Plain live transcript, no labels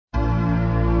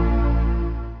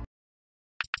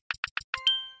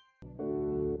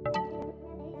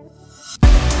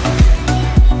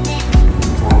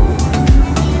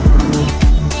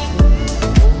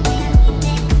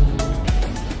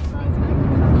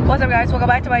What's up guys, welcome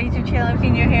back to my YouTube channel. If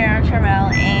you're new here, I'm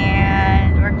Charmel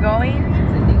and we're going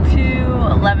to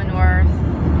Leavenworth,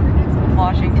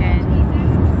 Washington.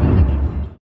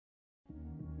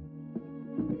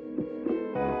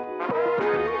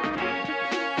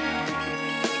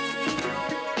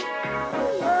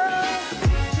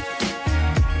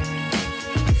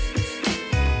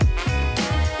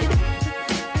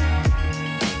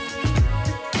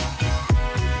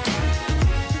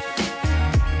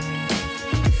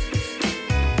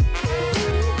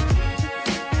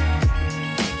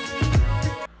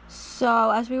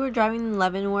 So as we were driving in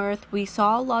Leavenworth, we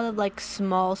saw a lot of like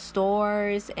small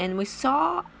stores and we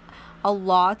saw a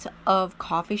lot of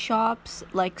coffee shops,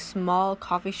 like small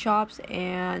coffee shops,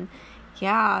 and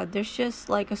yeah, there's just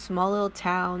like a small little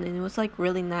town and it was like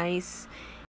really nice.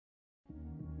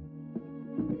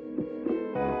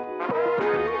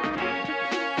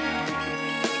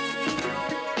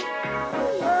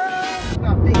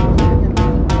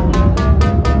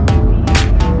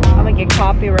 I'm gonna get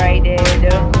copyrighted.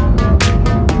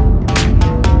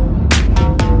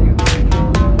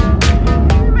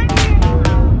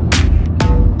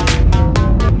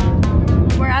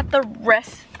 The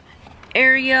rest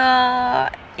area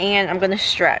and I'm gonna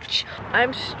stretch.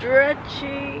 I'm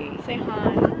stretching. Say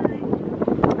hi.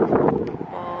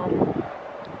 Mom.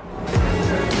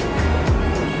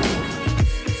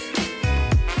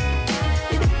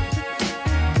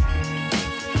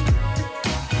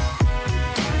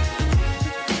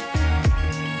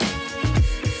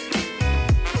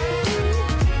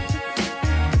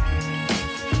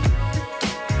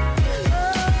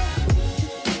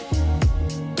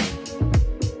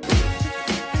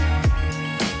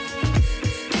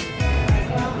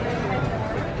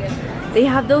 They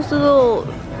have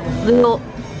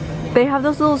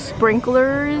those little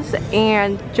sprinklers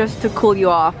and just to cool you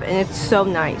off, and it's so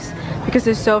nice because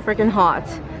it's so freaking hot.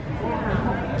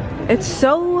 It's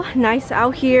so nice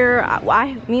out here.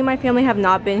 Me and my family have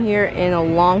not been here in a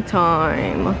long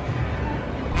time.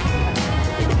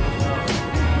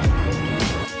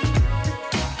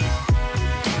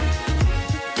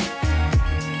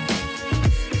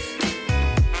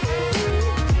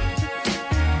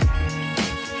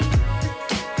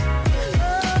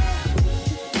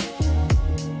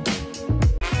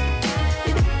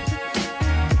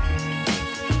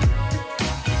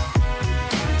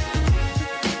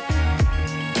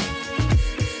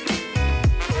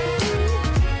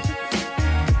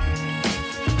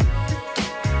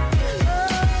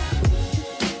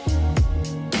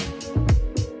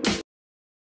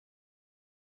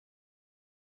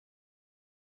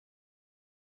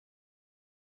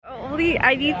 Only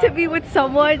I need to be with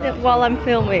someone while I'm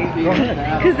filming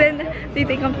because then they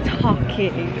think I'm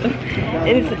talking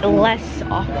and it's less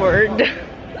awkward.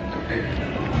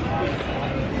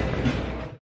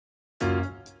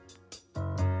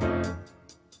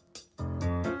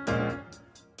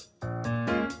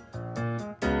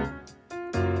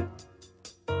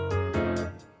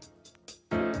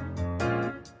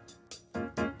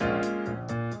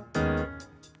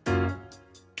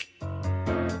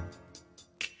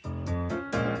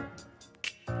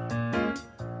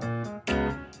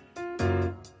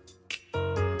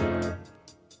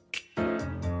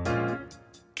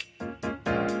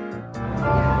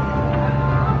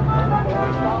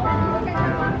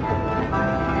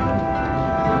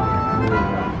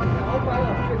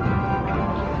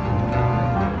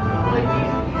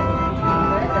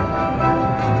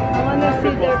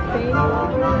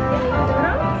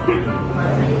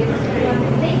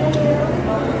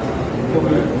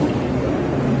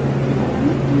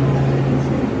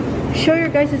 Show your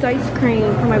guys' ice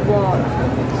cream for my vlog.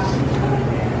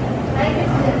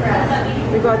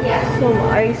 We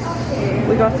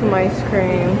got some ice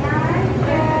cream.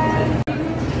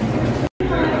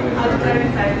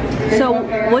 So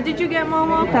what did you get,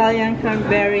 Mama? Italian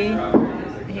cranberry,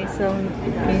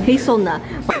 hazelnut.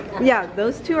 Yeah,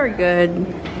 those two are good.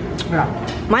 Yeah.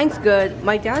 Mine's good.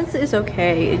 My dad's is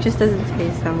okay. It just doesn't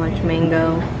taste that much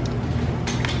mango.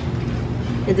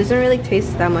 It doesn't really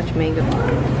taste that much mango.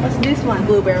 What's this one?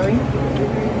 Blueberry.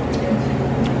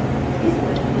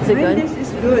 Is it good? This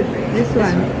is good. This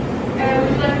one.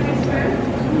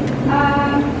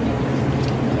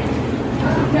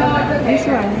 This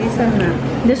one,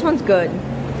 hazelnut. This one's good.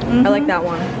 I like that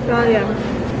one. Oh yeah.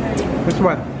 Which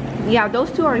one? Yeah,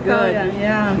 those two are good. Oh,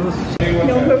 yeah.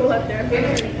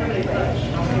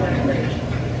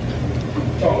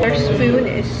 Their spoon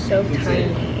is so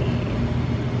tiny.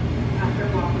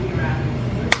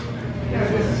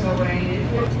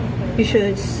 You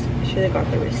should have got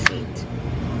the receipt.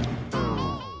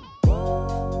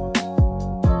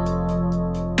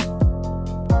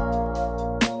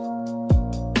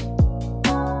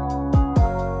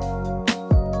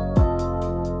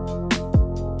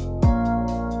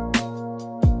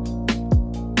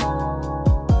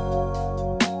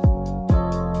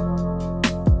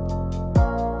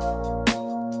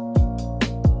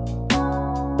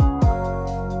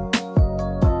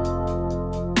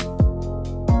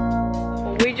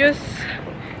 just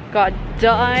got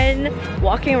done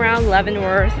walking around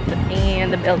Leavenworth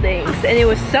and the buildings, and it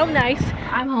was so nice.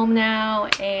 I'm home now,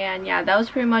 and yeah, that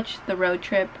was pretty much the road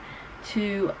trip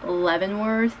to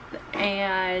Leavenworth,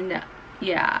 and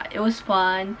yeah, it was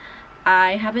fun.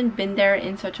 I haven't been there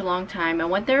in such a long time. I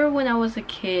went there when I was a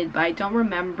kid, but I don't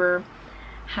remember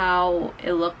how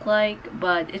it looked like,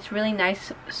 but it's really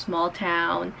nice, small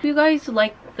town. If you guys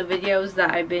like the videos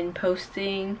that I've been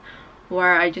posting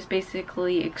where I just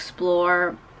basically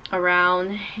explore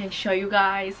around and show you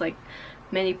guys like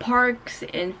many parks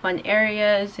and fun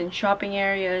areas and shopping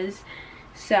areas,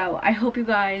 so I hope you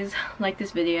guys like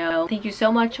this video. Thank you so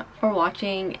much for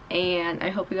watching, and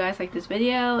I hope you guys like this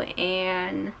video,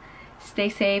 and stay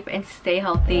safe and stay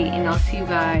healthy, and I'll see you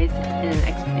guys in the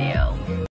next video.